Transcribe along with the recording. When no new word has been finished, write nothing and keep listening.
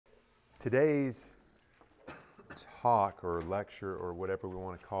today's talk or lecture or whatever we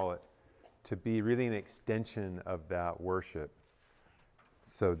want to call it to be really an extension of that worship.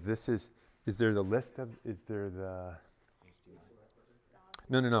 So this is there the list of, is there the,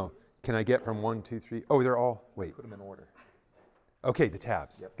 no. Can I get from 1, 2, 3? Oh, they're all, wait. Put them in order. Okay, the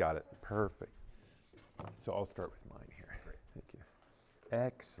tabs. Yep. Got it. Perfect. So I'll start with mine here. Great. Thank you.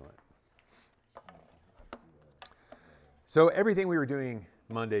 Excellent. So everything we were doing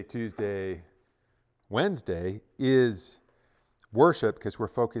Monday, Tuesday, Wednesday is worship because we're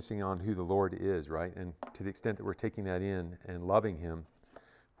focusing on who the Lord is, right? And to the extent that we're taking that in and loving Him,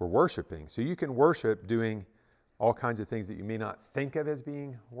 we're worshiping. So you can worship doing all kinds of things that you may not think of as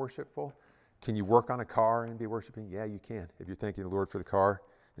being worshipful. Can you work on a car and be worshiping? Yeah, you can. If you're thanking the Lord for the car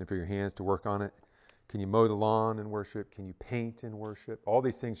and for your hands to work on it. Can you mow the lawn and worship? Can you paint and worship? All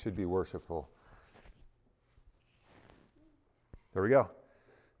these things should be worshipful. There we go.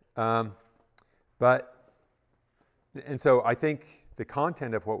 And so I think the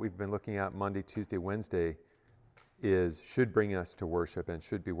content of what we've been looking at Monday, Tuesday, Wednesday should bring us to worship and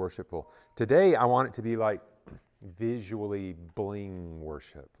should be worshipful. Today, I want it to be like visually bling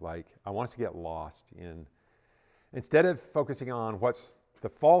worship. Like I want us to get lost in, instead of focusing on what's the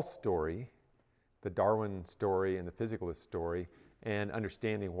false story, the Darwin story and the physicalist story, and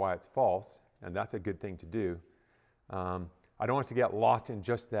understanding why it's false, and that's a good thing to do. I don't want us to get lost in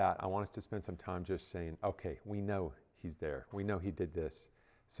just that. I want us to spend some time just saying, okay, we know He's there. We know He did this.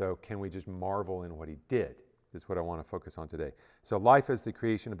 So can we just marvel in what He did? This is what I want to focus on today. So life as the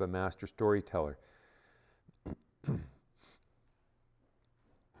creation of a master storyteller.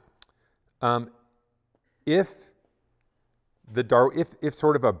 If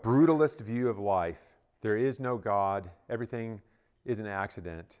sort of a brutalist view of life, there is no God, everything is an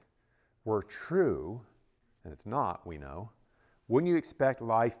accident, were true, and it's not, we know, wouldn't you expect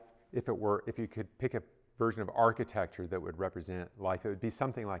life, if you could pick a version of architecture that would represent life, it would be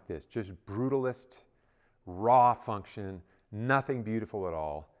something like this, just brutalist, raw function, nothing beautiful at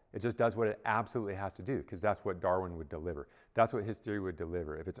all. It just does what it absolutely has to do, because that's what Darwin would deliver. That's what his theory would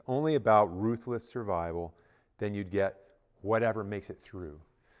deliver. If it's only about ruthless survival, then you'd get whatever makes it through.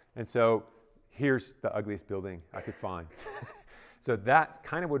 And so here's the ugliest building I could find. So that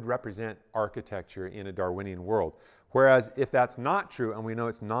kind of would represent architecture in a Darwinian world. Whereas if that's not true, and we know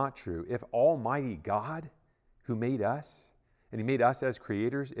it's not true, if Almighty God, who made us, and He made us as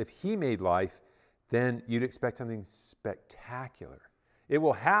creators, if He made life, then you'd expect something spectacular. It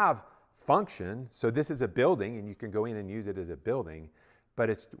will have function, so this is a building, and you can go in and use it as a building, but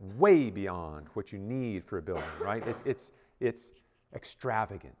it's way beyond what you need for a building, right? It's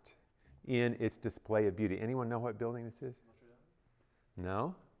extravagant in its display of beauty. Anyone know what building this is?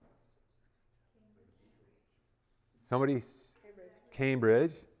 No? Somebody?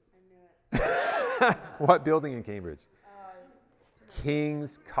 Cambridge. I knew it. What building in Cambridge?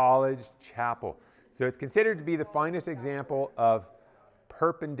 King's College Chapel. So it's considered to be the finest example of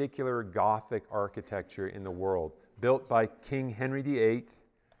perpendicular Gothic architecture in the world, built by King Henry VIII,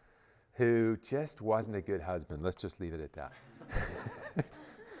 who just wasn't a good husband. Let's just leave it at that.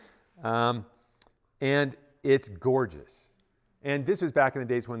 And it's gorgeous. And this was back in the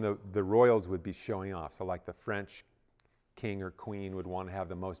days when the royals would be showing off. So like the French king or queen would want to have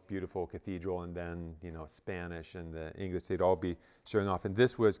the most beautiful cathedral, and then, Spanish and the English, they'd all be showing off. And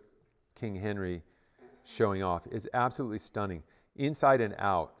this was King Henry showing off. It's absolutely stunning, inside and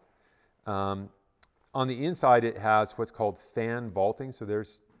out. On the inside, it has what's called fan vaulting. So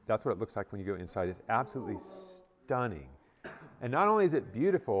that's what it looks like when you go inside. It's absolutely stunning. And not only is it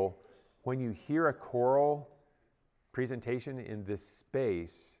beautiful, when you hear a choral presentation in this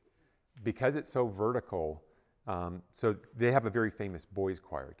space, because it's so vertical, so they have a very famous boys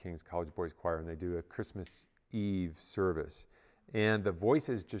choir, King's College Boys Choir, and they do a Christmas Eve service. And the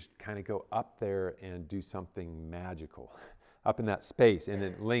voices just kind of go up there and do something magical up in that space, and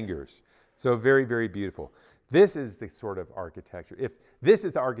it lingers. So very, very beautiful. This is the sort of architecture. If this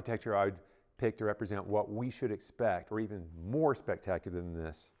is the architecture I would pick to represent what we should expect, or even more spectacular than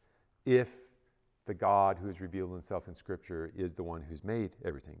this, if the God who has revealed Himself in Scripture is the one who's made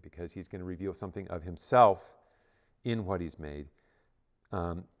everything, because He's going to reveal something of Himself in what He's made.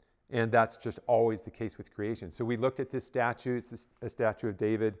 And that's just always the case with creation. So we looked at this statue. It's a statue of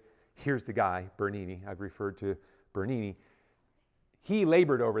David. Here's the guy, Bernini. I've referred to Bernini. He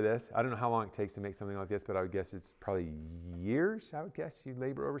labored over this. I don't know how long it takes to make something like this, but I would guess it's probably years, I would guess, you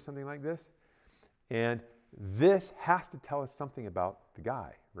labor over something like this. And this has to tell us something about the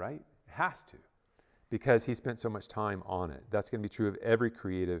guy, right? It has to, because he spent so much time on it. That's going to be true of every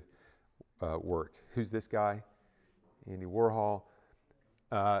creative work. Who's this guy? Andy Warhol.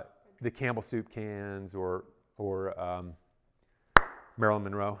 the Campbell soup cans or Marilyn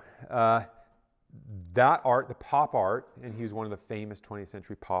Monroe. That art, the pop art, and he was one of the famous 20th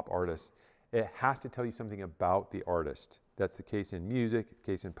century pop artists, it has to tell you something about the artist. That's the case in music, the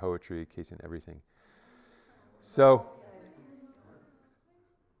case in poetry, the case in everything. So,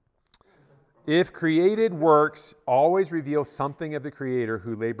 if created works always reveal something of the Creator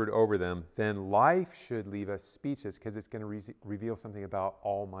who labored over them, then life should leave us speechless because it's going to reveal something about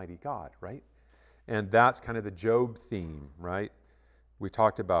Almighty God, right? And that's kind of the Job theme, right? We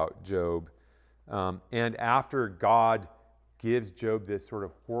talked about Job. And after God gives Job this sort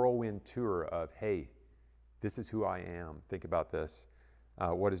of whirlwind tour of, hey, this is who I am. Think about this.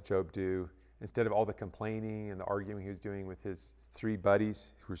 What does Job do? Instead of all the complaining and the arguing he was doing with his 3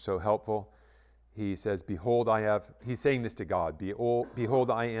 buddies who were so helpful, he says, behold, he's saying this to God,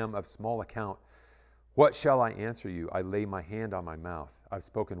 behold, I am of small account. What shall I answer you? I lay my hand on my mouth. I've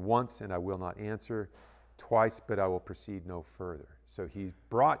spoken once and I will not answer, twice, but I will proceed no further. So he's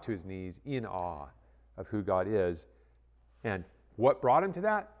brought to his knees in awe of who God is. And what brought him to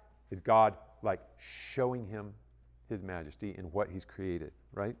that is God like showing him his majesty in what he's created,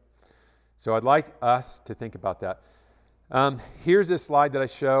 right? So I'd like us to think about that. Here's a slide that I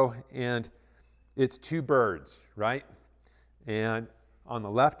show, and it's 2 birds, right? And on the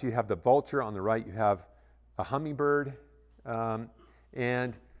left you have the vulture, on the right you have a hummingbird.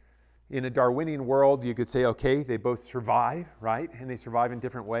 And in a Darwinian world, you could say, okay, they both survive, right? And they survive in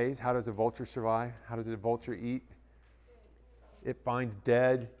different ways. How does a vulture survive? How does a vulture eat? It finds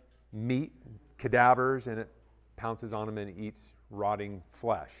dead meat, cadavers, and it pounces on them and eats rotting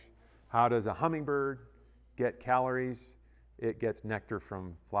flesh. How does a hummingbird get calories? It gets nectar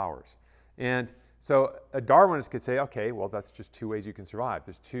from flowers. And so a Darwinist could say, okay, well, that's just 2 ways you can survive.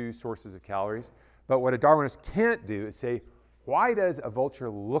 There's 2 sources of calories. But what a Darwinist can't do is say, why does a vulture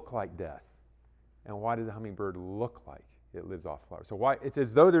look like death? And why does a hummingbird look like it lives off flowers? So why? It's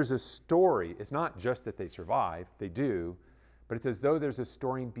as though there's a story. It's not just that they survive, they do, but it's as though there's a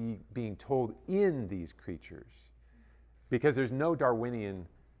story being told in these creatures. Because there's no Darwinian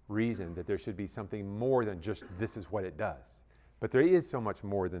reason that there should be something more than just this is what it does. But there is so much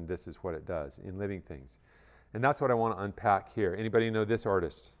more than this is what it does in living things. And that's what I want to unpack here. Anybody know this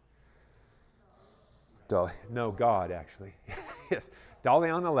artist? Dali. No, God, actually. Yes.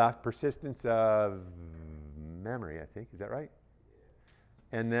 Dali on the left, persistence of memory, I think. Is that right?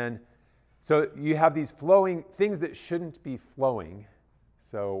 And then, so you have these flowing things that shouldn't be flowing.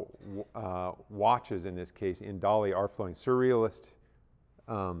 So watches, in this case, in Dali are flowing. Surrealist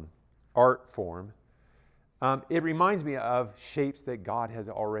art form. It reminds me of shapes that God has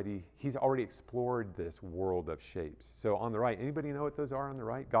he's already explored this world of shapes. So on the right, anybody know what those are on the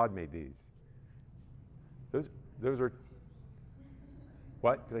right? God made these. Those are,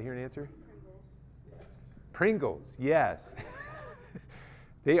 what? Did I hear an answer? Pringles, yes.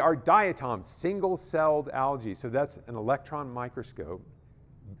 They are diatoms, single-celled algae. So that's an electron microscope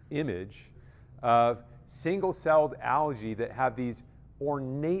image of single-celled algae that have these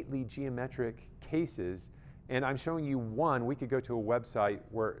ornately geometric cases. And I'm showing you one. We could go to a website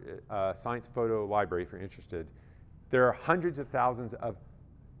where Science Photo Library, if you're interested. There are hundreds of thousands of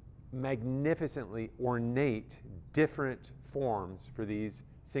magnificently ornate different forms for these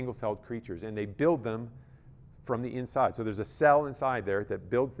single-celled creatures, and they build them from the inside. So there's a cell inside there that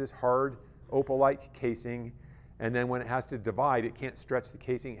builds this hard opal-like casing, and then when it has to divide, it can't stretch the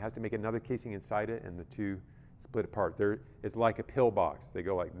casing. It has to make another casing inside it, and the 2 split apart. It's like a pillbox. They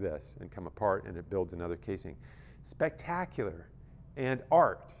go like this and come apart, and it builds another casing. Spectacular and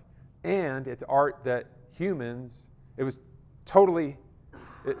art. And it's art that it was totally,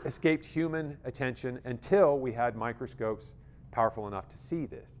 it escaped human attention until we had microscopes powerful enough to see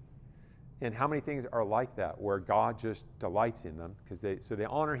this. And how many things are like that, where God just delights in them, so they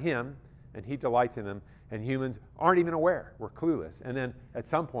honor him, and he delights in them, and humans aren't even aware. We're clueless. And then at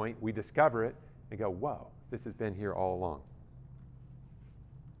some point, we discover it and go, whoa, this has been here all along.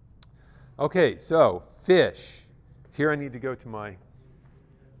 Okay, so fish. Here I need to go to my...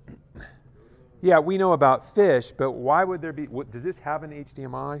 Yeah, we know about fish, but why would there be... does this have an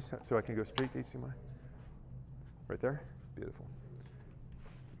HDMI so I can go straight to HDMI? Right there? Beautiful.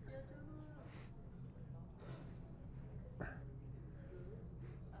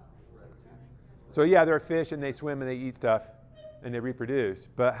 So yeah, there are fish, and they swim, and they eat stuff, and they reproduce.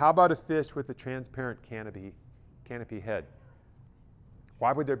 But how about a fish with a transparent canopy head?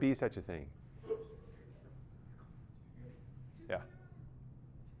 Why would there be such a thing? Yeah.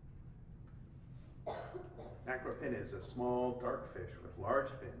 Macropin is a small, dark fish with large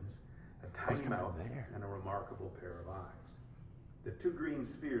fins, a tiny mouth, and a remarkable pair of eyes. The two green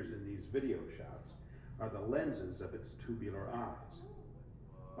spheres in these video shots are the lenses of its tubular eyes.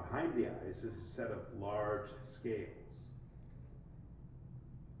 Behind the eyes is a set of large scales.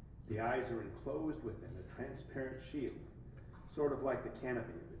 The eyes are enclosed within a transparent shield, sort of like the canopy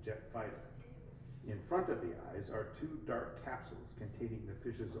of a jet fighter. In front of the eyes are two dark capsules containing the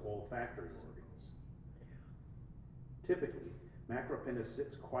fish's olfactory organs. Typically, Macropinna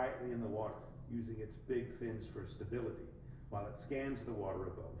sits quietly in the water, using its big fins for stability, while it scans the water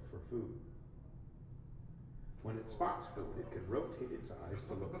above for food. When it spots food, it can rotate its eyes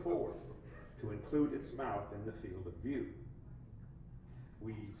to look forward, to include its mouth in the field of view.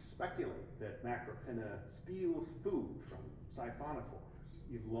 We speculate that Macropinna steals food from siphonophores,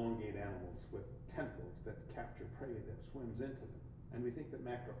 elongate animals with tentacles that capture prey that swims into them. And we think that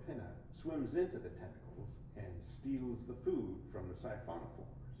Macropinna swims into the tentacles and steals the food from the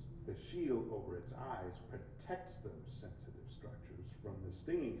siphonophores. The shield over its eyes protects those sensitive structures from the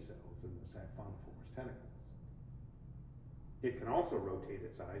stinging cells in the siphonophores' tentacles. It can also rotate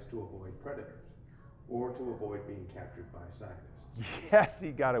its eyes to avoid predators, or to avoid being captured by scientists. Yes,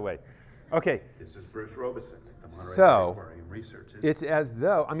 he got away. Okay. This is Bruce Robeson at the Monterey So, Aquarium Research Institute. It's as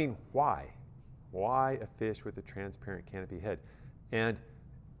though, I mean, why? Why a fish with a transparent canopy head? And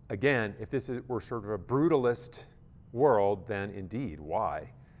again, if this were sort of a brutalist world, then indeed,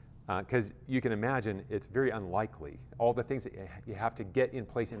 why? Because you can imagine it's very unlikely, all the things that you have to get in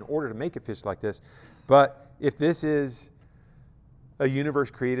place in order to make a fish like this. But if this is a universe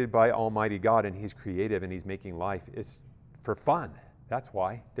created by Almighty God and He's creative and He's making life, it's for fun. That's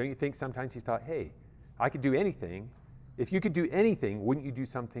why. Don't you think sometimes He thought, hey, I could do anything. If you could do anything, wouldn't you do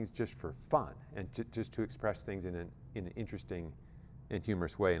some things just for fun and just to express things in an interesting and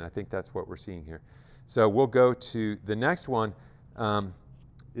humorous way? And I think that's what we're seeing here. So we'll go to the next one.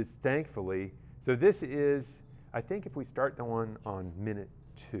 Is thankfully, so this is, I think if we start the one on minute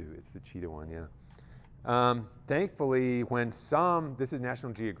 2, it's the cheetah one, yeah. Thankfully, when this is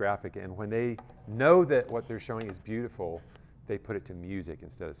National Geographic, and when they know that what they're showing is beautiful, they put it to music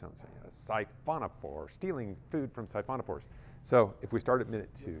instead of something saying siphonophore, stealing food from siphonophores. So if we start at minute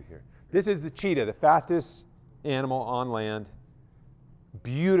 2 here. This is the cheetah, the fastest animal on land,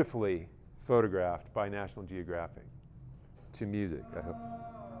 beautifully photographed by National Geographic to music, I hope.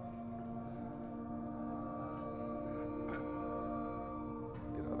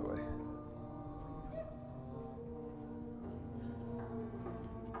 Get out of the way.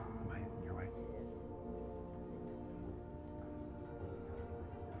 Your way.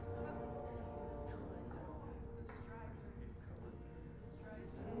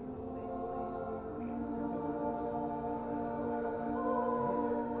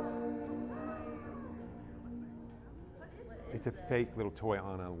 It's a fake little toy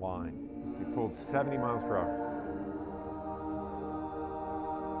on a line. It's been pulled 70 miles per hour.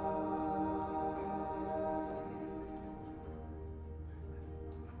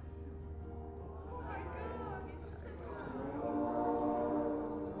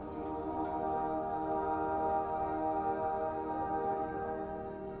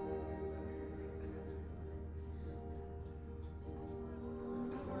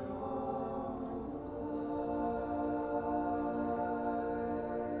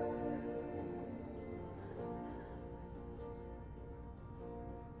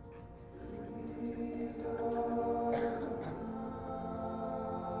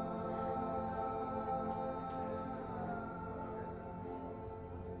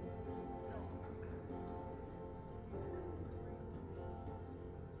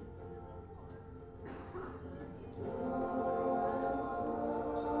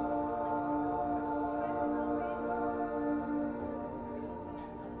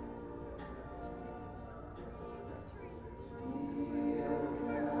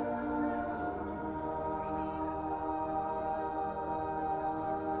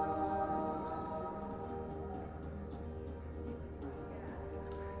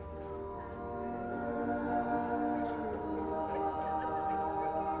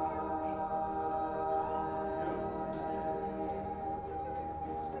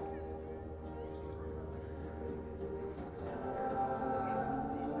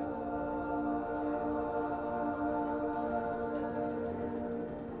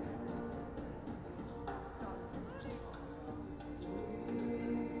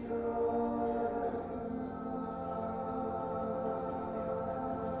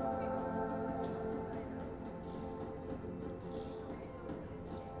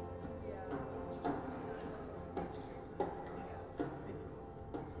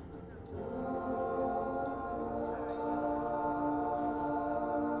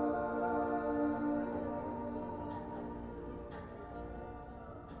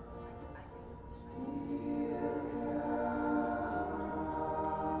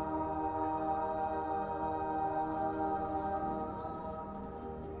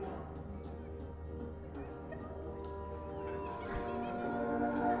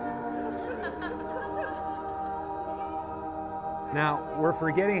 Now, we're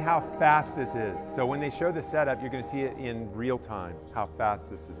forgetting how fast this is. So when they show the setup, you're going to see it in real time, how fast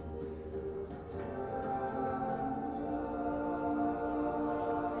this is.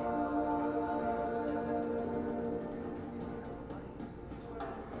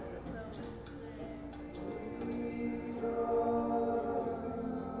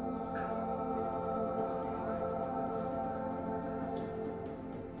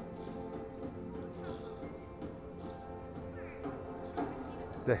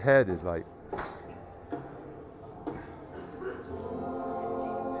 The head is like,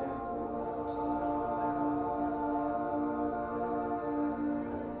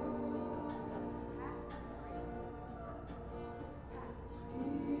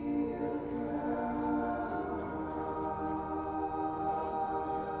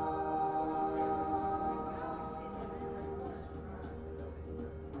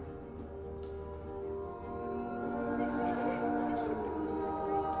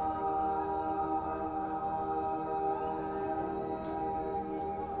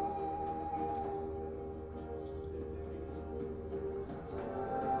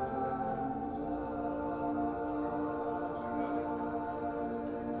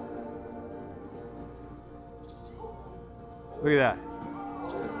 look at that.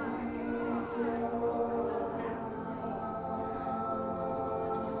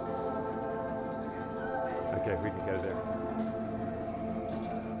 Okay, we can go there.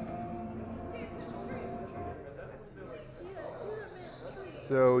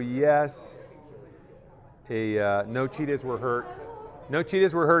 So yes, no cheetahs were hurt. No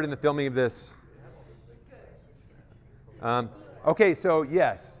cheetahs were hurt in the filming of this. Okay, so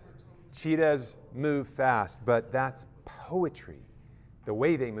yes, cheetahs move fast, but that's poetry. The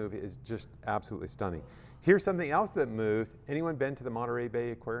way they move is just absolutely stunning. Here's something else that moves. Anyone been to the Monterey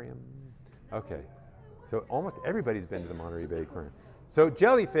Bay Aquarium? Okay, so almost everybody's been to the Monterey Bay Aquarium. So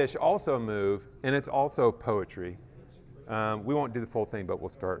jellyfish also move, and it's also poetry. We won't do the full thing, but we'll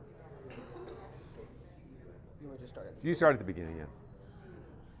start. You start at the beginning, yeah.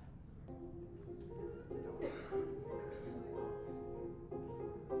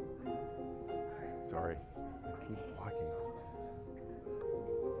 Sorry, I keep walking.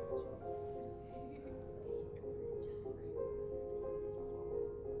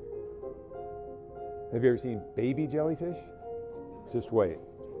 Have you ever seen baby jellyfish? Just wait.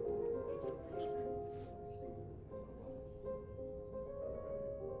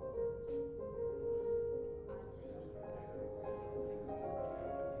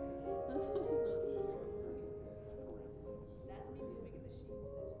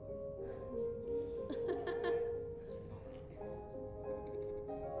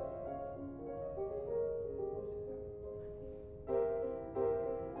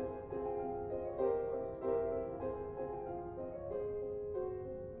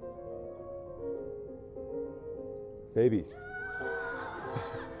 Babies.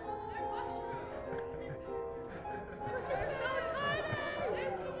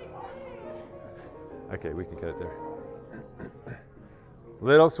 Okay, we can cut it there.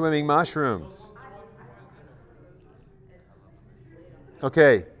 Little swimming mushrooms.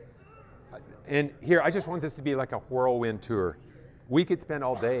 Okay, and here, I just want this to be like a whirlwind tour. We could spend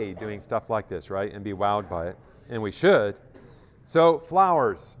all day doing stuff like this, right, and be wowed by it, and we should. So,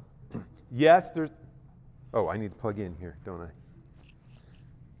 flowers. Yes, there's... Oh, I need to plug in here, don't I?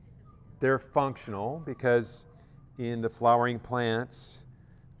 They're functional because in the flowering plants,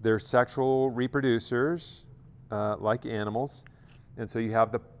 they're sexual reproducers, like animals. And so you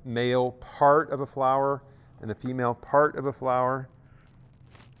have the male part of a flower and the female part of a flower,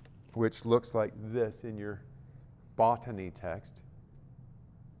 which looks like this in your botany text.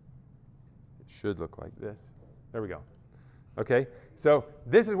 It should look like this. There we go. Okay, so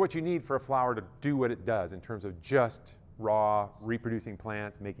this is what you need for a flower to do what it does in terms of just raw reproducing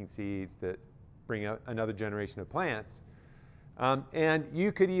plants, making seeds that bring out another generation of plants. And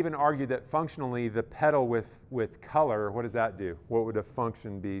you could even argue that functionally the petal with color, what does that do? What would a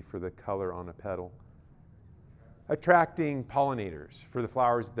function be for the color on a petal? Attracting pollinators for the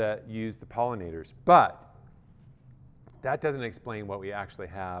flowers that use the pollinators. But that doesn't explain what we actually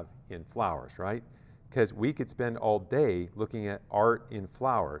have in flowers, right? Because we could spend all day looking at art in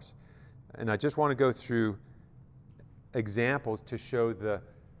flowers. And I just want to go through examples to show the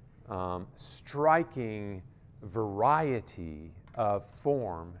striking variety of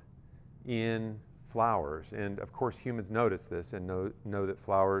form in flowers. And of course, humans notice this and know that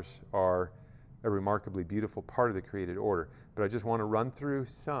flowers are a remarkably beautiful part of the created order. But I just want to run through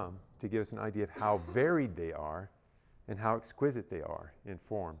some to give us an idea of how varied they are and how exquisite they are in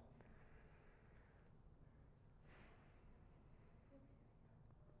form.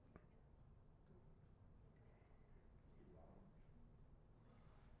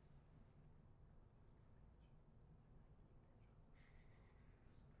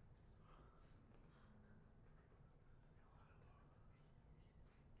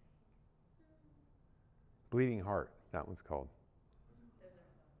 Bleeding Heart, that one's called.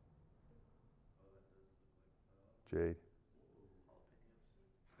 Jade.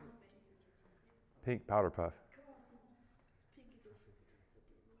 Pink powder puff.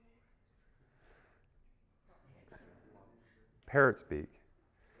 Parrot's beak.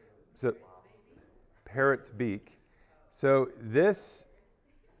 So, parrot's beak. So this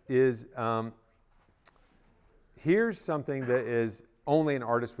is, here's something that is only an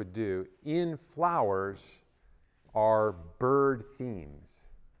artist would do. In flowers are bird themes.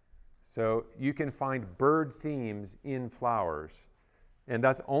 So you can find bird themes in flowers, and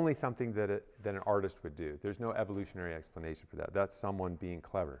that's only something that an artist would do. There's no evolutionary explanation for that. That's someone being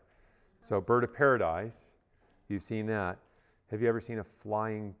clever. So bird of paradise, you've seen that. Have you ever seen a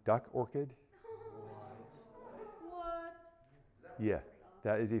flying duck orchid? What? Yeah,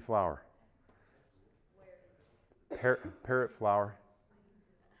 that is a flower. Parrot flower.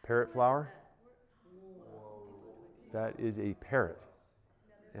 Parrot flower? That is a parrot,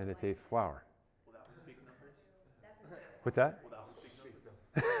 and it's a flower. Will that one speak numbers? What's that? Will that one speak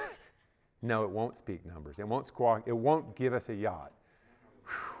numbers? No, it won't speak numbers. It won't squawk. It won't give us a yacht.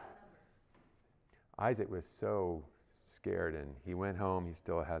 Whew. Isaac was so scared, and he went home. He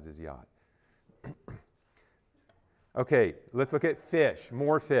still has his yacht. Okay, let's look at fish,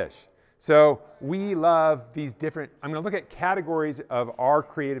 more fish. So we love these different, I'm going to look at categories of our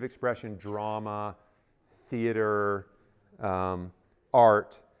creative expression: drama, theater,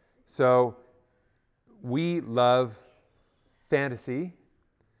 art. So we love fantasy,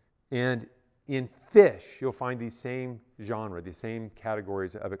 and in fish you'll find these same genre, these same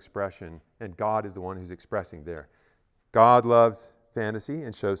categories of expression, and God is the one who's expressing there. God loves fantasy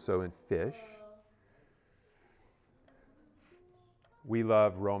and shows so in fish. We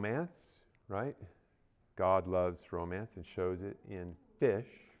love romance, right? God loves romance and shows it in fish.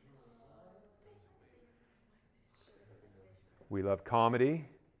 We love comedy.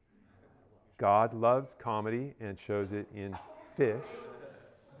 God loves comedy and shows it in fish.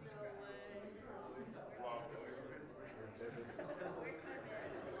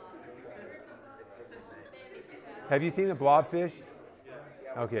 Have you seen the blobfish?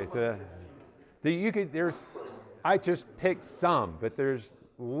 Okay, so I just picked some, but there's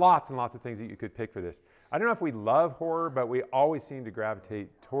lots and lots of things that you could pick for this. I don't know if we love horror, but we always seem to gravitate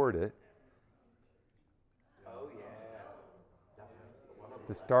toward it. Oh, yeah.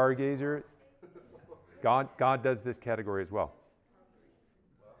 The Stargazer. God does this category as well.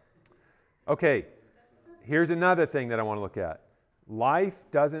 Okay, here's another thing that I want to look at. Life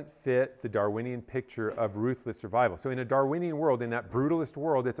doesn't fit the Darwinian picture of ruthless survival. So in a Darwinian world, in that brutalist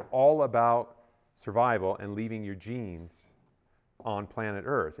world, it's all about survival and leaving your genes on planet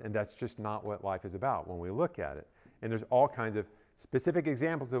Earth. And that's just not what life is about when we look at it. And there's all kinds of specific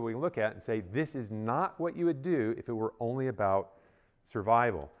examples that we look at and say, this is not what you would do if it were only about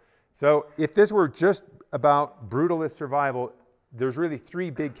survival. So if this were just about brutalist survival, there's really three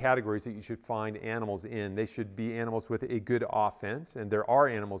big categories that you should find animals in. They should be animals with a good offense, and there are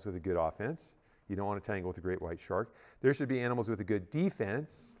animals with a good offense. You don't want to tangle with a great white shark. There should be animals with a good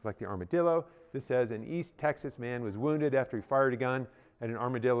defense, like the armadillo. This says an East Texas man was wounded after he fired a gun at an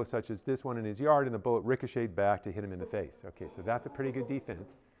armadillo such as this one in his yard, and the bullet ricocheted back to hit him in the face. Okay, so that's a pretty good defense.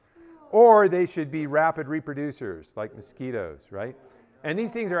 Or they should be rapid reproducers, like mosquitoes, right? And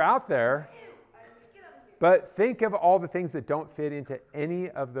these things are out there, but think of all the things that don't fit into any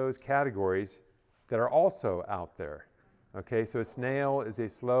of those categories that are also out there. Okay, so a snail is a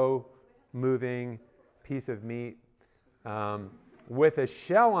slow-moving piece of meat with a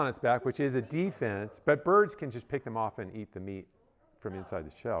shell on its back, which is a defense, but birds can just pick them off and eat the meat from inside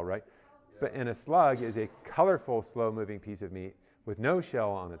the shell, right? And a slug is a colorful, slow-moving piece of meat with no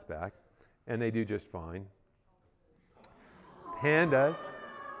shell on its back, and they do just fine. Pandas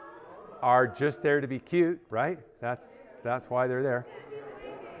are just there to be cute, right? That's why they're there.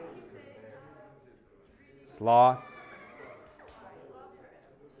 Sloths.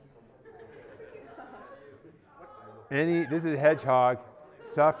 This is a hedgehog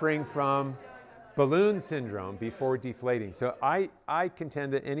suffering from balloon syndrome before deflating. So I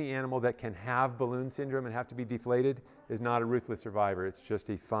contend that any animal that can have balloon syndrome and have to be deflated is not a ruthless survivor. It's just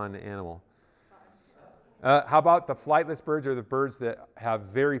a fun animal. How about the flightless birds, or the birds that have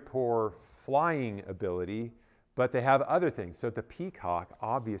very poor flying ability, but they have other things? So the peacock,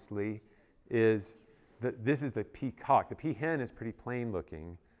 obviously, this is the peacock. The peahen is pretty plain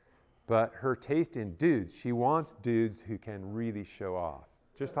looking, but her taste in dudes, she wants dudes who can really show off,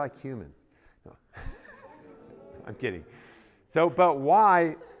 just like humans. No. I'm kidding. So, but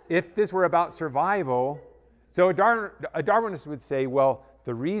why, if this were about survival, so a Darwinist would say, well,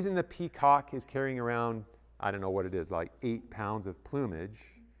 the reason the peacock is carrying around I don't know what it is, like 8 pounds of plumage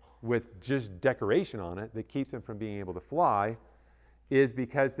with just decoration on it that keeps them from being able to fly, is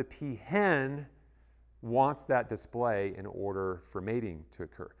because the peahen wants that display in order for mating to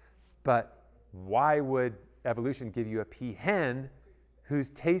occur. But why would evolution give you a peahen whose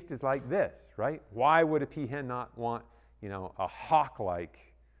taste is like this, right? Why would a peahen not want, a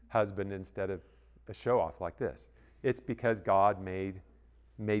hawk-like husband instead of a show-off like this? It's because God made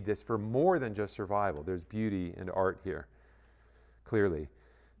this for more than just survival. There's beauty and art here, clearly.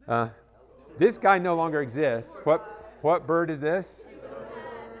 This guy no longer exists. What bird is this?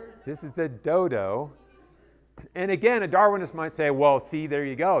 This is the dodo. And again, a Darwinist might say, well, see, there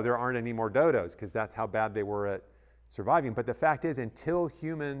you go. There aren't any more dodos because that's how bad they were at surviving. But the fact is, until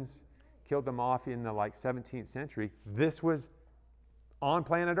humans killed them off in the 17th century, this was on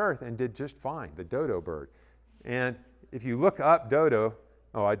planet Earth and did just fine, the dodo bird. And if you look up dodo,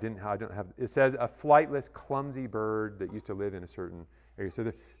 I don't have, it says a flightless, clumsy bird that used to live in a certain area.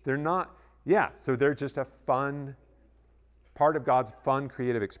 So they're not, so they're just a fun, part of God's fun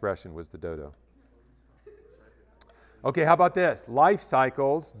creative expression was the dodo. Okay, how about this? Life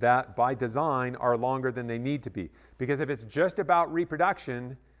cycles that by design are longer than they need to be. Because if it's just about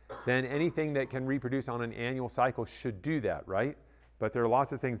reproduction, then anything that can reproduce on an annual cycle should do that, right? But there are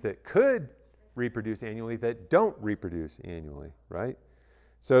lots of things that could reproduce annually that don't reproduce annually, right?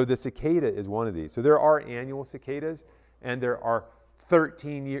 So the cicada is one of these. So there are annual cicadas, and there are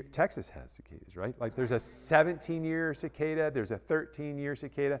 13-year, Texas has cicadas, right? Like there's a 17-year cicada, there's a 13-year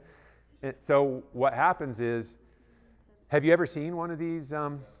cicada. And so what happens is, have you ever seen one of these?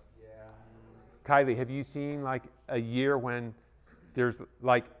 Kylie, have you seen like a year when there's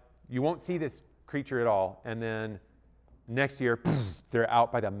you won't see this creature at all, and then next year, they're out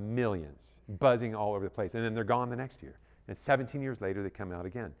by the millions, buzzing all over the place, and then they're gone the next year. And 17 years later, they come out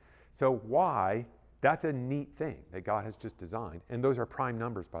again. So why? That's a neat thing that God has just designed. And those are prime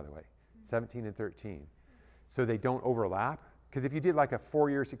numbers, by the way, 17 and 13. So they don't overlap. Because if you did like a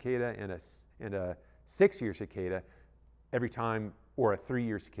 4-year cicada and a 6-year cicada, every time, or a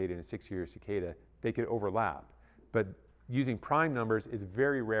 3-year cicada and a 6-year cicada, they could overlap. But using prime numbers is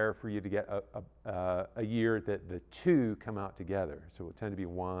very rare for you to get a year that the two come out together. So it will tend to be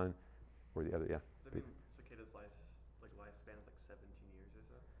one or the other, yeah. Cicada's lifespan is 17 years or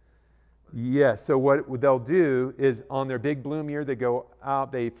so? Yeah, so what they'll do is on their big bloom year, they go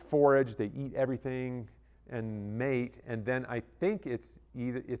out, they forage, they eat everything and mate, and then I think it's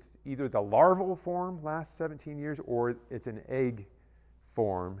either the larval form lasts 17 years or it's an egg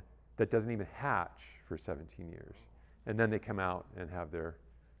form that doesn't even hatch for 17 years. And then they come out and have their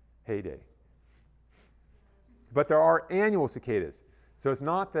heyday. But there are annual cicadas. So it's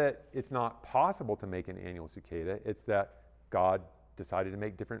not that it's not possible to make an annual cicada, it's that God decided to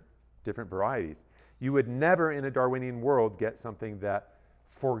make different varieties. You would never in a Darwinian world get something that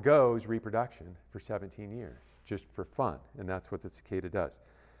forgoes reproduction for 17 years, just for fun, and that's what the cicada does.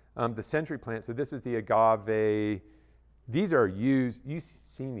 The century plant, so this is the agave. These are used, you've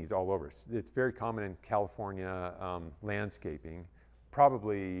seen these all over. It's very common in California landscaping,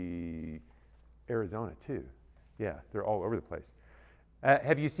 probably Arizona too. Yeah, they're all over the place.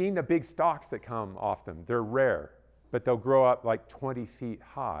 Have you seen the big stalks that come off them? They're rare, but they'll grow up like 20 feet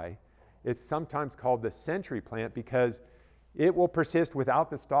high. It's sometimes called the century plant because it will persist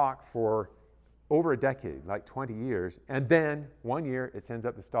without the stalk for over a decade, like 20 years, and then 1 year it sends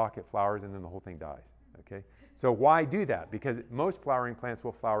up the stalk, it flowers, and then the whole thing dies, okay? So why do that? Because most flowering plants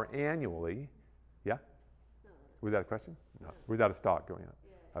will flower annually. Yeah? Was that a question? No. Was that a stalk going on?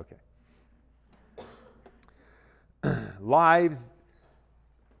 Okay. Lives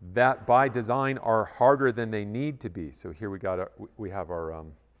that by design are harder than they need to be. So here we have our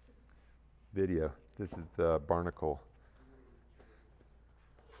video. This is the barnacle.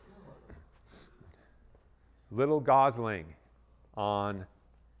 Little gosling on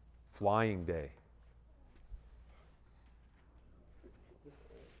flying day.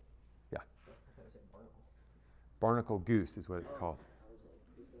 Yeah. Barnacle goose is what it's called.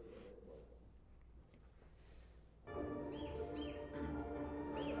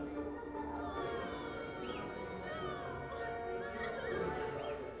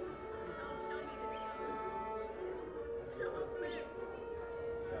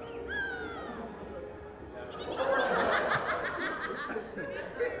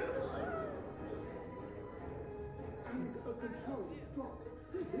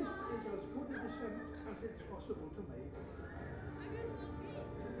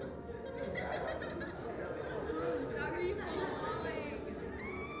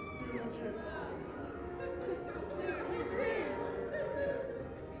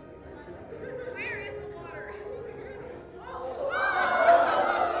 Where is the water?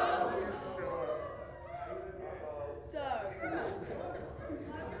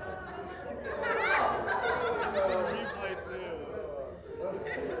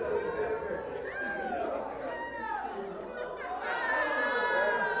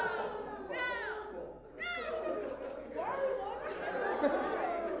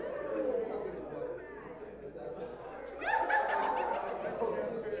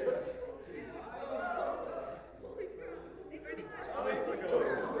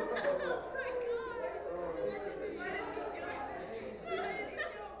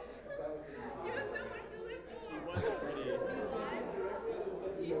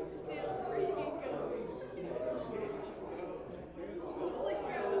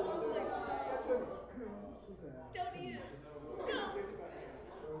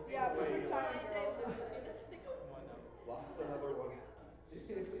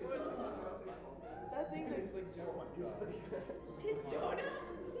 Jonah?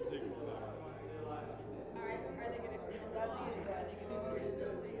 Alright, are they gonna kill Dudley or are they gonna do it?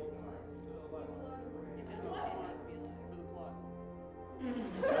 If it's one, it has to be alive.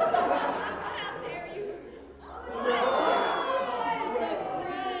 How dare you?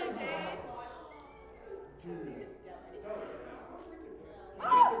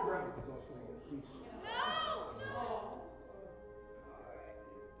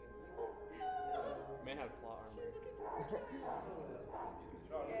 Man had a claw armor.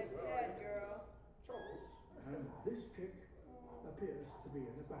 It's dead, girl. And this chick appears to be in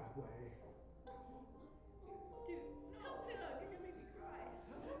a bad way. Dude, help him. You're gonna make me cry.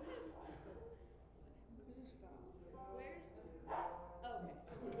 Help him. This is fast. Where's... Okay.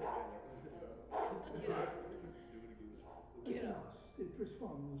 Get up. Get up. Last, it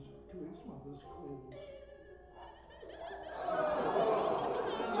responds to its mother's calls.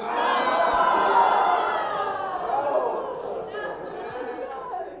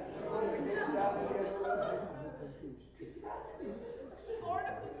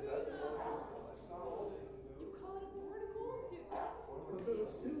 Barnacle goose. You call it a barnacle? Dude. But there are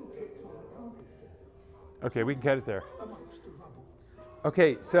still chicks on the carpet Okay, we can cut it there. amongst the rubble.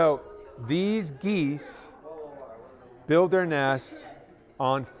 Okay, so these geese build their nest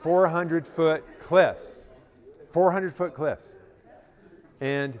on 400-foot cliffs. 400-foot cliffs.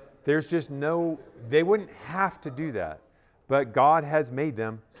 And there's just no, they wouldn't have to do that. But God has made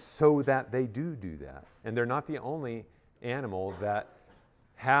them so that they do that. And they're not the only animal that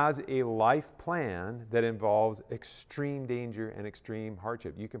has a life plan that involves extreme danger and extreme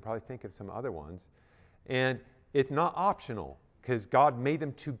hardship. You can probably think of some other ones. And it's not optional because God made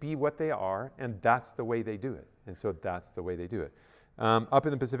them to be what they are, and that's the way they do it. And so that's the way they do it. Up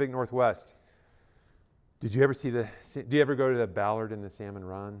in the Pacific Northwest, did you ever see do you ever go to the Ballard and the Salmon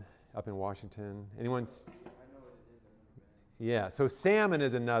Run up in Washington? Anyone's? Yeah, so salmon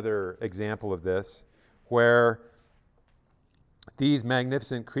is another example of this, where these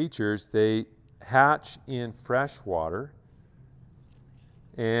magnificent creatures, they hatch in fresh water,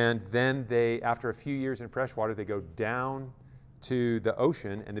 and then they, after a few years in fresh water, they go down to the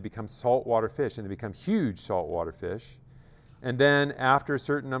ocean and they become saltwater fish, and they become huge saltwater fish. And then after a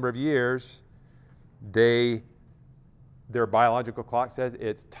certain number of years, their biological clock says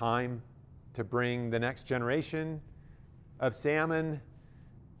it's time to bring the next generation of salmon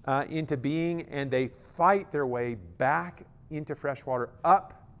into being, and they fight their way back into freshwater,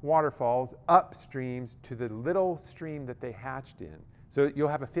 up waterfalls, up streams to the little stream that they hatched in. So you'll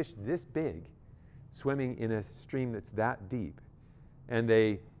have a fish this big swimming in a stream that's that deep, and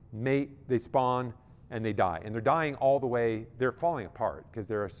they mate, they spawn, and they die. And they're dying all the way, they're falling apart because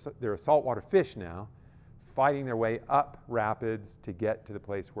they're a saltwater fish now, fighting their way up rapids to get to the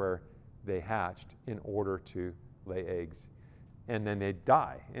place where they hatched in order to lay eggs. And then they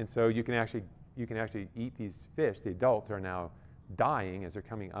die. And so you can actually eat these fish. The adults are now dying as they're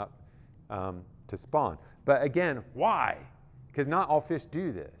coming up to spawn. But again, why? Because not all fish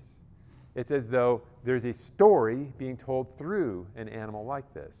do this. It's as though there's a story being told through an animal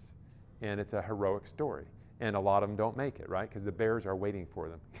like this. And it's a heroic story. And a lot of them don't make it, right? Because the bears are waiting for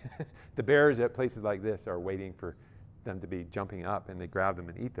them. The bears at places like this are waiting for them to be jumping up, and they grab them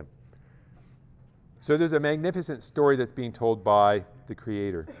and eat them. So there's a magnificent story that's being told by the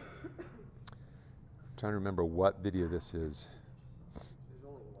Creator. I'm trying to remember what video this is. There's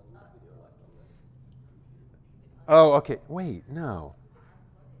only one video left on that. Oh, okay. Wait, no.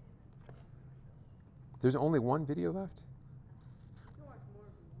 There's only one video left?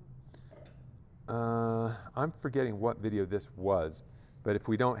 I'm forgetting what video this was, but if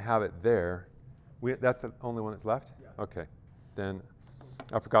we don't have it there, that's the only one that's left? Yeah. Okay, then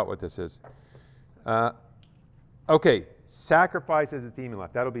I forgot what this is. Okay, sacrifice as a theme in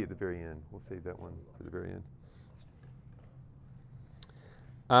life. That'll be at the very end. We'll save that one for the very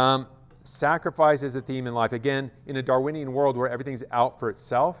end. Sacrifice as a theme in life. Again, in a Darwinian world where everything's out for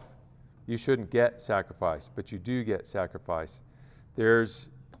itself, you shouldn't get sacrifice, but you do get sacrifice. There's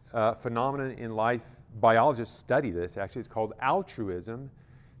phenomenon in life, biologists study this, actually it's called altruism.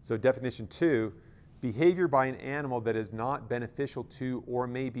 So definition 2, behavior by an animal that is not beneficial to or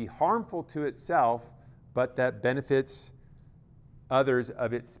may be harmful to itself, but that benefits others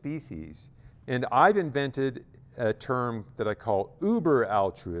of its species. And I've invented a term that I call uber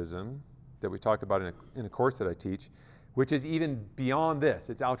altruism, that we talk about in a course that I teach, which is even beyond this.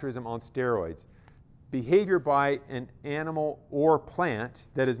 It's altruism on steroids. Behavior by an animal or plant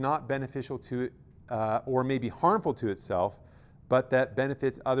that is not beneficial to it or may be harmful to itself, but that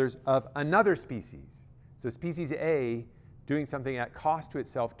benefits others of another species. So species A doing something at cost to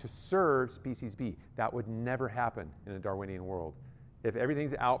itself to serve species B. That would never happen in a Darwinian world. If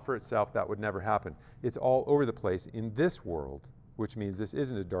everything's out for itself, that would never happen. It's all over the place in this world, which means this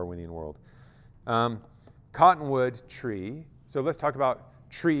isn't a Darwinian world. Cottonwood tree. So let's talk about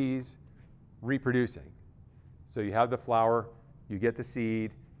trees reproducing. So you have the flower, you get the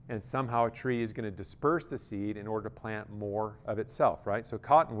seed, and somehow a tree is going to disperse the seed in order to plant more of itself, right? So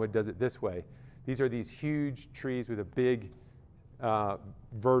cottonwood does it this way. These are these huge trees with a big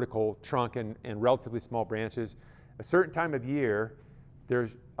vertical trunk and relatively small branches. A certain time of year,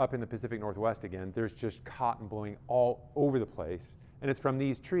 there's, up in the Pacific Northwest again, there's just cotton blowing all over the place. And it's from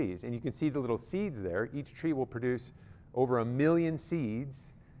these trees. And you can see the little seeds there. Each tree will produce over 1 million seeds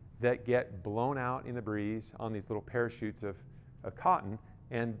that get blown out in the breeze on these little parachutes of cotton.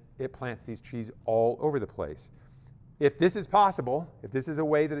 And it plants these trees all over the place. If this is possible, if this is a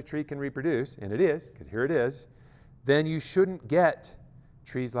way that a tree can reproduce, and it is, because here it is, then you shouldn't get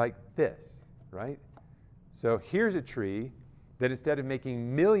trees like this, right? So here's a tree that instead of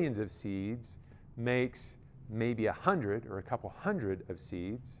making millions of seeds, makes maybe 100 or a couple hundred of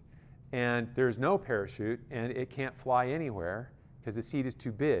seeds, and there's no parachute, and it can't fly anywhere because the seed is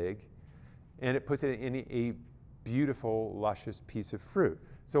too big, and it puts it in a beautiful, luscious piece of fruit.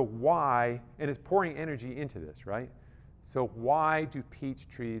 So why, and it's pouring energy into this, right? So why do peach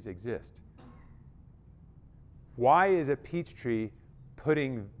trees exist? Why is a peach tree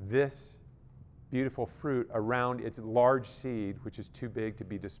putting this beautiful fruit around its large seed, which is too big to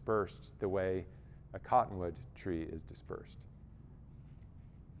be dispersed the way a cottonwood tree is dispersed?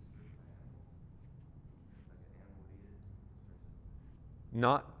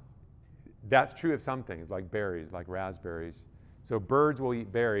 That's true of some things, like berries, like raspberries. So birds will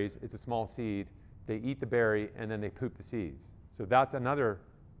eat berries. It's a small seed. They eat the berry, and then they poop the seeds. So that's another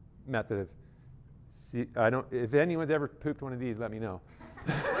method of if anyone's ever pooped one of these, let me know.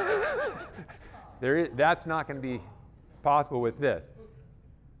 That's not going to be possible with this.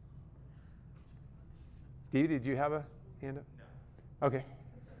 Steve, did you have a hand up? No. Okay.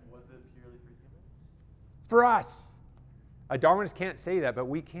 Was it purely for humans? It's for us. A Darwinist can't say that, but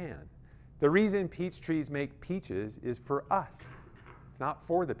we can. The reason peach trees make peaches is for us. It's not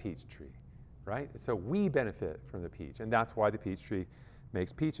for the peach tree, right? So we benefit from the peach, and that's why the peach tree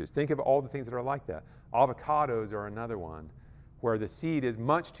makes peaches. Think of all the things that are like that. Avocados are another one where the seed is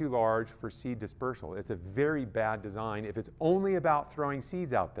much too large for seed dispersal. It's a very bad design if it's only about throwing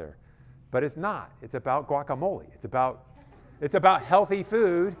seeds out there. But it's not. It's about guacamole. It's about healthy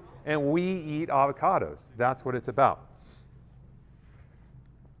food, and we eat avocados. That's what it's about.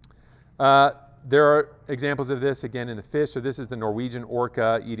 There are examples of this, again, in the fish. So this is the Norwegian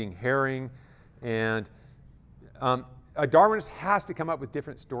orca eating herring. And a Darwinist has to come up with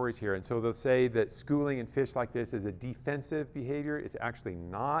different stories here. And so they'll say that schooling in fish like this is a defensive behavior. It's actually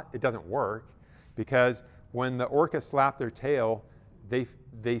not. It doesn't work, because when the orca slap their tail,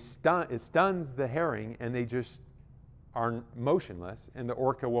 it stuns the herring, and they just are motionless, and the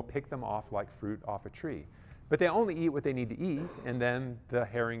orca will pick them off like fruit off a tree. But they only eat what they need to eat, and then the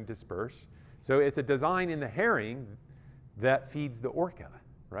herring disperse. So it's a design in the herring that feeds the orca,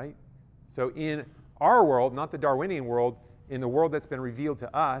 right? So in our world, not the Darwinian world, in the world that's been revealed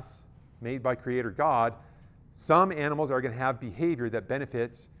to us, made by Creator God, some animals are going to have behavior that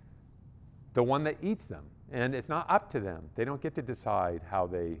benefits the one that eats them. And it's not up to them. They don't get to decide how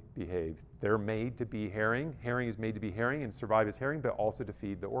they behave. They're made to be herring. Herring is made to be herring and survive as herring, but also to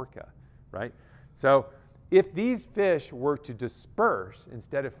feed the orca, right? So if these fish were to disperse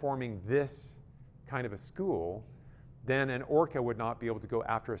instead of forming this kind of a school, then an orca would not be able to go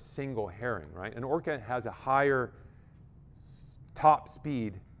after a single herring, right? An orca has a higher top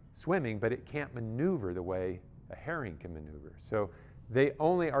speed swimming, but it can't maneuver the way a herring can maneuver. So they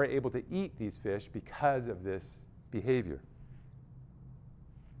only are able to eat these fish because of this behavior.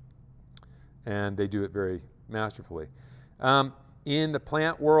 And they do it very masterfully. In the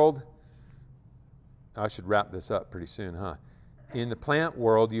plant world, I should wrap this up pretty soon, huh? In the plant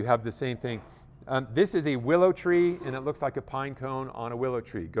world, you have the same thing. This is a willow tree, and it looks like a pine cone on a willow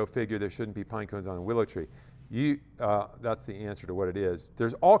tree. Go figure, there shouldn't be pine cones on a willow tree. That's the answer to what it is.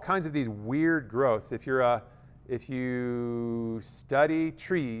 There's all kinds of these weird growths. If you study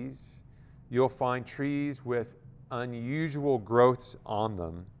trees, you'll find trees with unusual growths on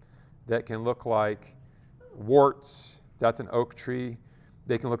them that can look like warts. That's an oak tree.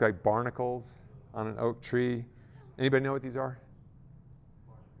 They can look like barnacles on an oak tree. Anybody know what these are?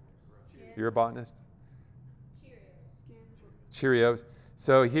 You're a botanist? Cheerios.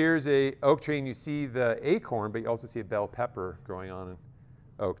 So here's a oak tree, and you see the acorn, but you also see a bell pepper growing on an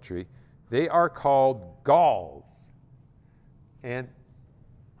oak tree. They are called galls. And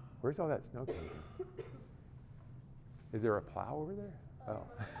where's all that snow coming from? Is there a plow over there? Oh.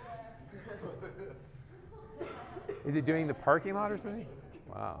 Is it doing the parking lot or something?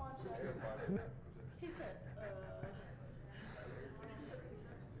 Wow. He said,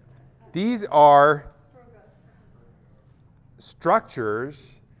 These are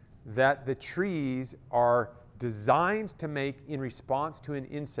structures that the trees are designed to make in response to an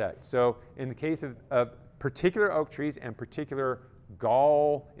insect. So in the case of particular oak trees and particular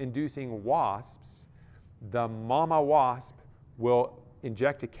gall-inducing wasps, the mama wasp will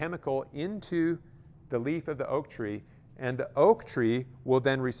inject a chemical into the leaf of the oak tree, and the oak tree will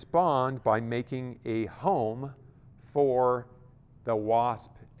then respond by making a home for the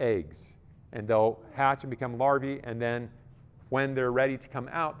wasp eggs. And they'll hatch and become larvae, and then when they're ready to come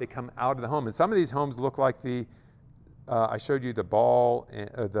out, they come out of the home. And some of these homes look like the, I showed you the ball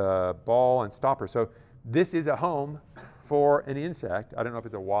and stopper. So this is a home for an insect. I don't know if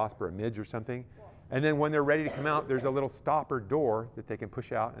it's a wasp or a midge or something. And then when they're ready to come out, there's a little stopper door that they can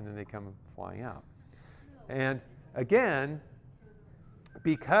push out, and then they come flying out. And again,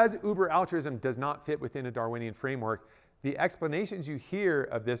 because uber altruism does not fit within a Darwinian framework, the explanations you hear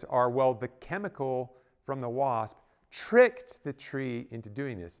of this are, well, the chemical from the wasp tricked the tree into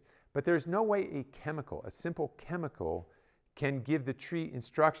doing this. But there's no way a chemical, a simple chemical, can give the tree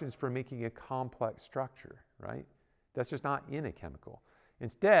instructions for making a complex structure, right? That's just not in a chemical.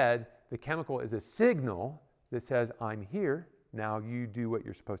 Instead, the chemical is a signal that says, I'm here, now you do what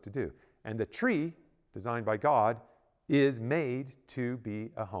you're supposed to do. And the tree, designed by God, is made to be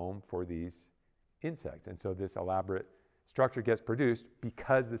a home for these insects. And so this elaborate structure gets produced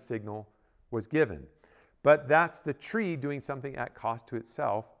because the signal was given. But that's the tree doing something at cost to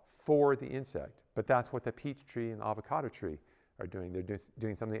itself for the insect. But that's what the peach tree and the avocado tree are doing. They're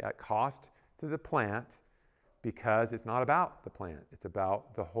doing something at cost to the plant because it's not about the plant. It's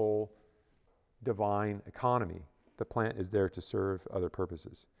about the whole divine economy. The plant is there to serve other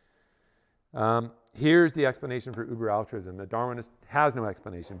purposes. Here's the explanation for uber altruism. The Darwinist has no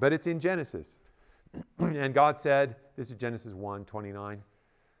explanation, but it's in Genesis. And God said, this is Genesis 1:29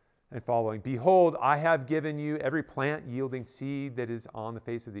 and following, behold, I have given you every plant yielding seed that is on the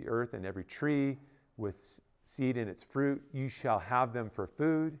face of the earth, and every tree with seed in its fruit. You shall have them for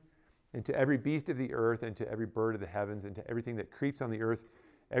food. And to every beast of the earth, and to every bird of the heavens, and to everything that creeps on the earth,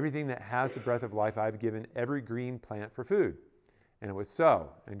 everything that has the breath of life, I have given every green plant for food. And it was so.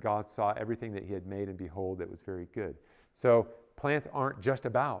 And God saw everything that he had made, and behold, it was very good. So plants aren't just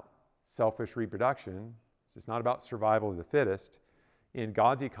about selfish reproduction. It's not about survival of the fittest. In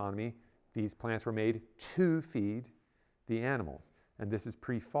God's economy, these plants were made to feed the animals. And this is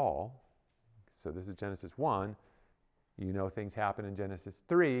pre-fall. So this is Genesis 1. You know things happen in Genesis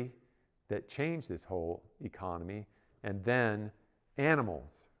 3 that change this whole economy. And then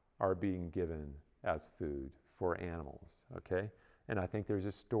animals are being given as food for animals, okay? And I think there's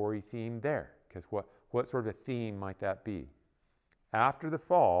a story theme there, because what sort of a theme might that be? After the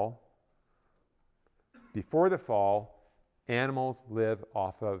fall, before the fall, animals live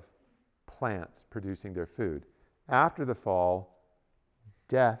off of plants producing their food. After the fall,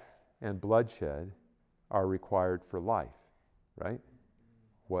 death and bloodshed are required for life, right?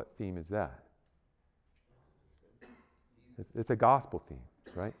 What theme is that? It's a gospel theme,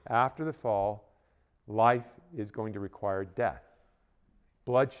 right? After the fall, life is going to require death.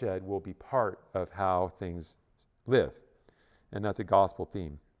 Bloodshed will be part of how things live, and that's a gospel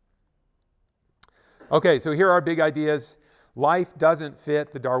theme. Okay, so here are our big ideas. Life doesn't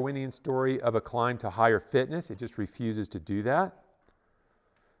fit the Darwinian story of a climb to higher fitness. It just refuses to do that.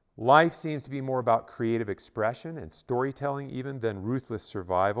 Life seems to be more about creative expression and storytelling even than ruthless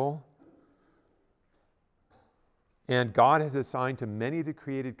survival. And God has assigned to many of the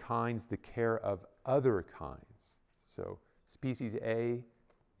created kinds the care of other kinds. So species A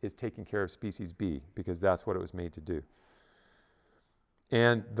is taking care of species B because that's what it was made to do.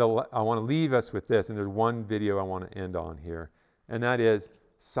 And I want to leave us with this, and there's one video I want to end on here, and that is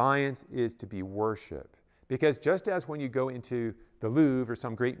science is to be worship. Because just as when you go into the Louvre or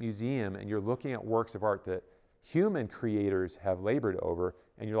some great museum and you're looking at works of art that human creators have labored over,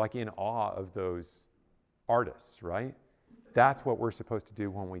 and you're like in awe of those artists, right? That's what we're supposed to do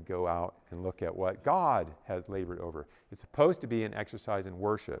when we go out and look at what God has labored over. It's supposed to be an exercise in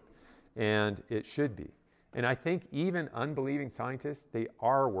worship, and it should be. And I think even unbelieving scientists, they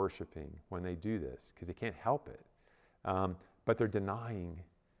are worshiping when they do this because they can't help it. But they're denying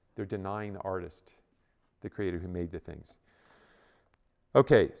the artist, the creator who made the things.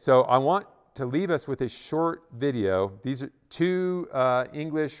 Okay, so I want to leave us with a short video. These are two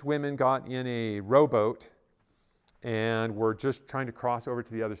English women got in a rowboat and were just trying to cross over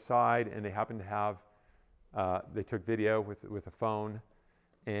to the other side, and they happened to have, they took video with a phone,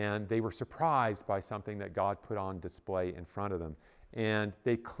 and they were surprised by something that God put on display in front of them. And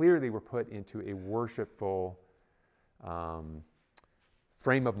they clearly were put into a worshipful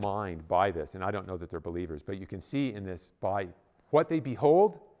frame of mind by this. And I don't know that they're believers, but you can see in this, by what they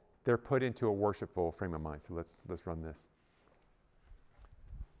behold, they're put into a worshipful frame of mind. So let's run this.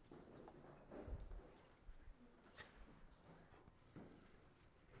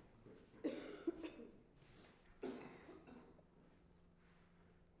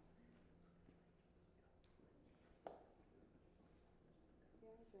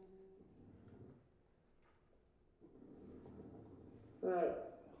 Right.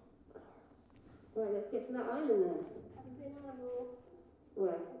 Right, let's get to that island then. I can see an animal.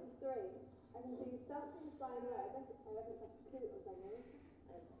 Where? This is 3. I can see something flying around. I reckon it's like a coot or something.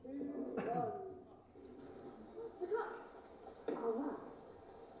 And 2, 1. Look up! Oh, wow.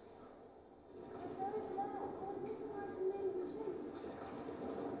 What is that? Oh, this is like amazing shape.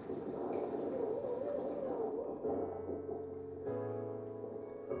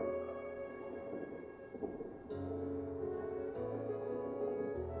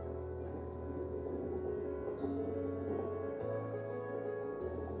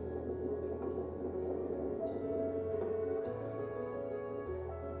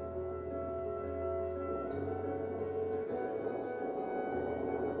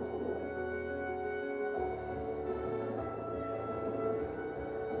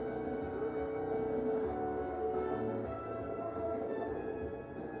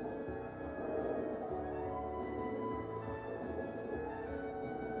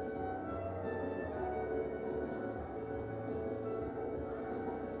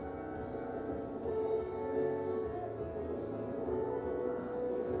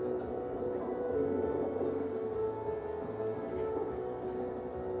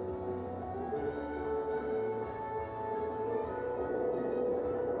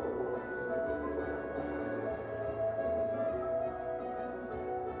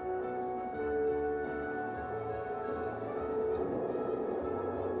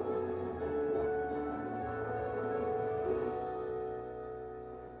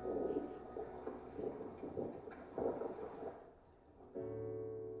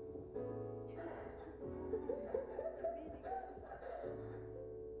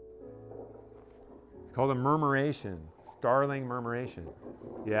 It's called a murmuration, starling murmuration.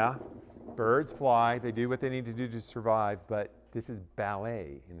 Yeah, birds fly, they do what they need to do to survive, but this is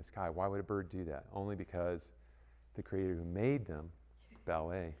ballet in the sky. Why would a bird do that? Only because the creator who made them,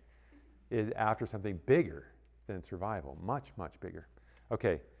 ballet, is after something bigger than survival, much, much bigger.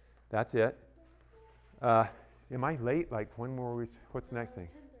 Okay, that's it. Am I late? Like, when were we, what's the next thing? 10:30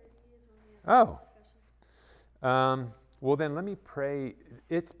 is when we have Oh. Well, then let me pray.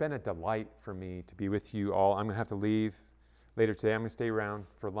 It's been a delight for me to be with you all. I'm going to have to leave later today. I'm going to stay around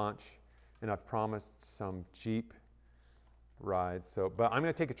for lunch, and I've promised some Jeep rides. But I'm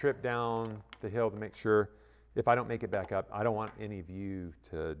going to take a trip down the hill to make sure if I don't make it back up, I don't want any of you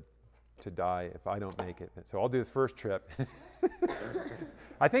to die if I don't make it. So I'll do the first trip.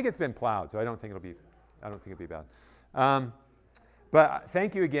 I think it's been plowed, so I don't think it'll be bad. But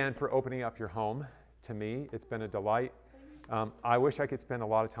thank you again for opening up your home to me. It's been a delight. I wish I could spend a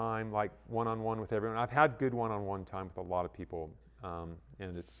lot of time like one-on-one with everyone. I've had good one-on-one time with a lot of people,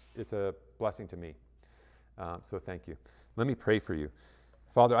 and it's a blessing to me. So thank you. Let me pray for you.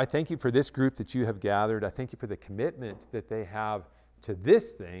 Father, I thank you for this group that you have gathered. I thank you for the commitment that they have to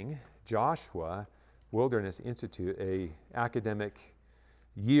this thing, Joshua Wilderness Institute, a academic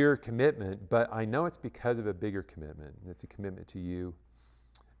year commitment, but I know it's because of a bigger commitment. It's a commitment to you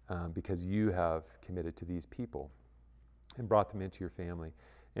because you have committed to these people and brought them into your family.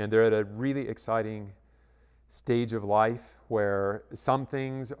 And they're at a really exciting stage of life where some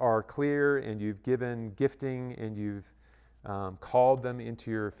things are clear and you've given gifting and you've called them into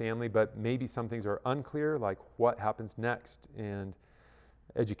your family, but maybe some things are unclear, like what happens next, and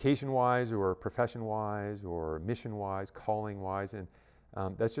education-wise or profession-wise or mission-wise, calling-wise. And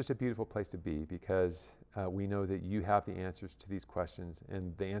that's just a beautiful place to be because we know that you have the answers to these questions,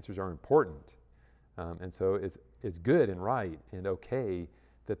 and the answers are important. And so it's good and right and okay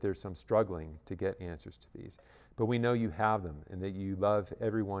that there's some struggling to get answers to these. But we know you have them and that you love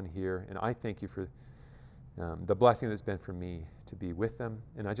everyone here. And I thank you for the blessing that's been for me to be with them.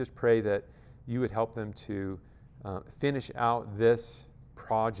 And I just pray that you would help them to finish out this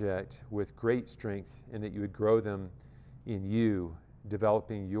project with great strength, and that you would grow them in you,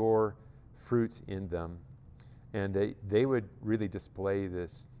 developing your fruits in them, And they would really display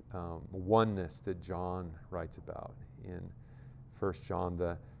this oneness that John writes about in 1 John,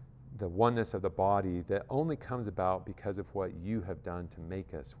 the oneness of the body that only comes about because of what you have done to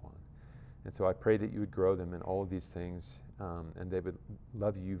make us one. And so I pray that you would grow them in all of these things, and they would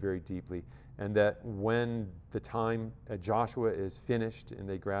love you very deeply, and that when the time Joshua is finished and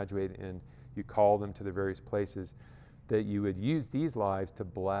they graduate and you call them to the various places, that you would use these lives to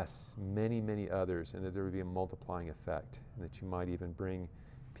bless many, many others, and that there would be a multiplying effect, and that you might even bring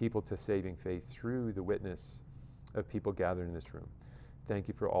people to saving faith through the witness of people gathered in this room. Thank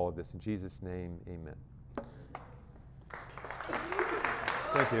you for all of this. In Jesus' name, amen.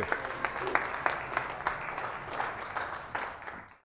 Thank you.